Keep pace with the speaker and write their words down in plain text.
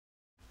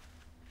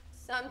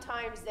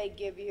Sometimes they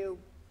give you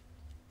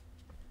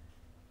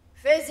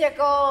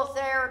physical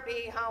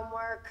therapy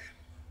homework.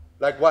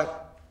 Like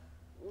what?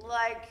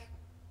 Like,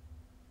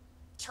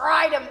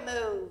 try to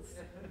move.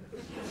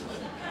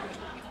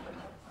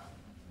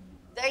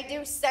 They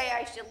do say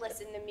I should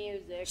listen to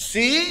music.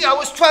 See? I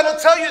was trying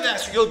to tell you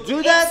that. So you'll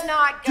do that? It's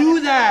not gonna do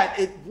that.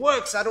 It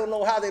works. I don't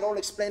know how. They don't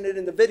explain it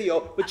in the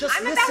video, but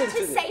just listen to it. I'm about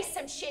to say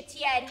some shit to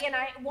you, Eddie, and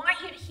I want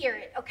you to hear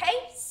it, okay?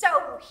 So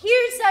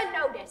here's a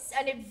notice,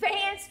 an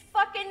advanced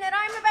fucking that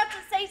I'm about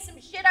to say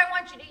some shit I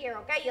want you to hear,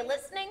 okay? You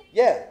listening?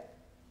 Yeah.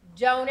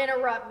 Don't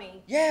interrupt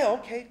me. Yeah,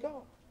 okay,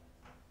 go.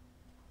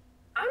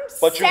 I'm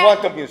But sad. you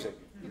want the music.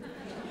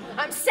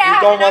 I'm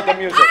sad. You don't want the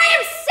music. I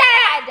am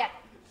sad!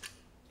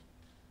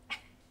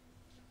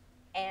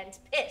 And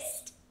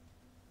pissed.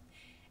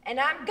 And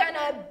I'm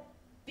gonna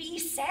be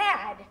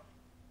sad.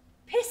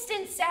 Pissed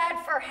and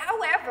sad for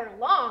however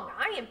long.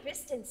 I am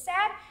pissed and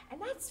sad, and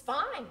that's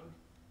fine.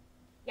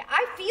 Yeah,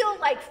 I feel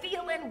like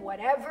feeling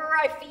whatever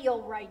I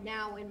feel right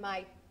now in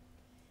my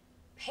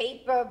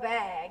paper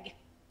bag.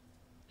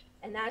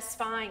 And that's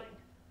fine.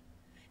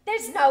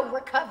 There's no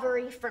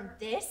recovery from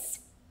this.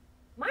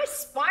 My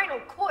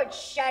spinal cord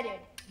shattered.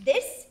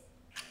 This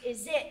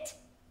is it.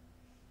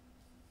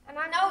 And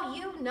I know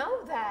you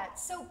know that,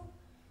 so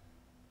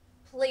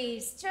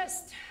please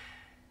just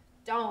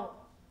don't,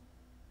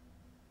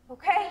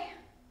 okay?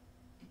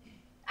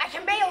 I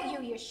can mail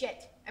you your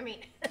shit. I mean,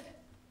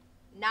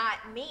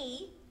 not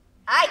me.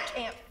 I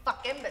can't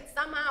fucking, but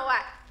somehow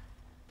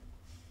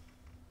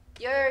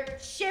your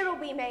shit will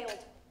be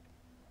mailed.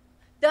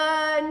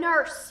 The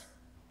nurse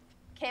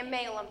can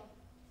mail them.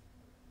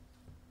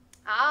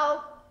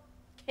 I'll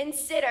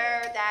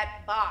consider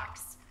that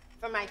box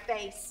for my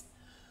face.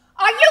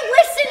 Are you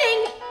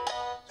listening?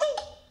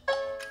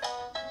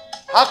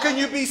 How can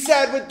you be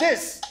sad with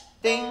this?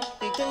 Ding,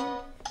 ding, ding,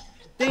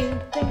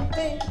 ding, ding,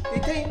 ding,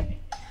 ding, ding.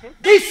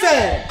 Be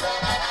sad.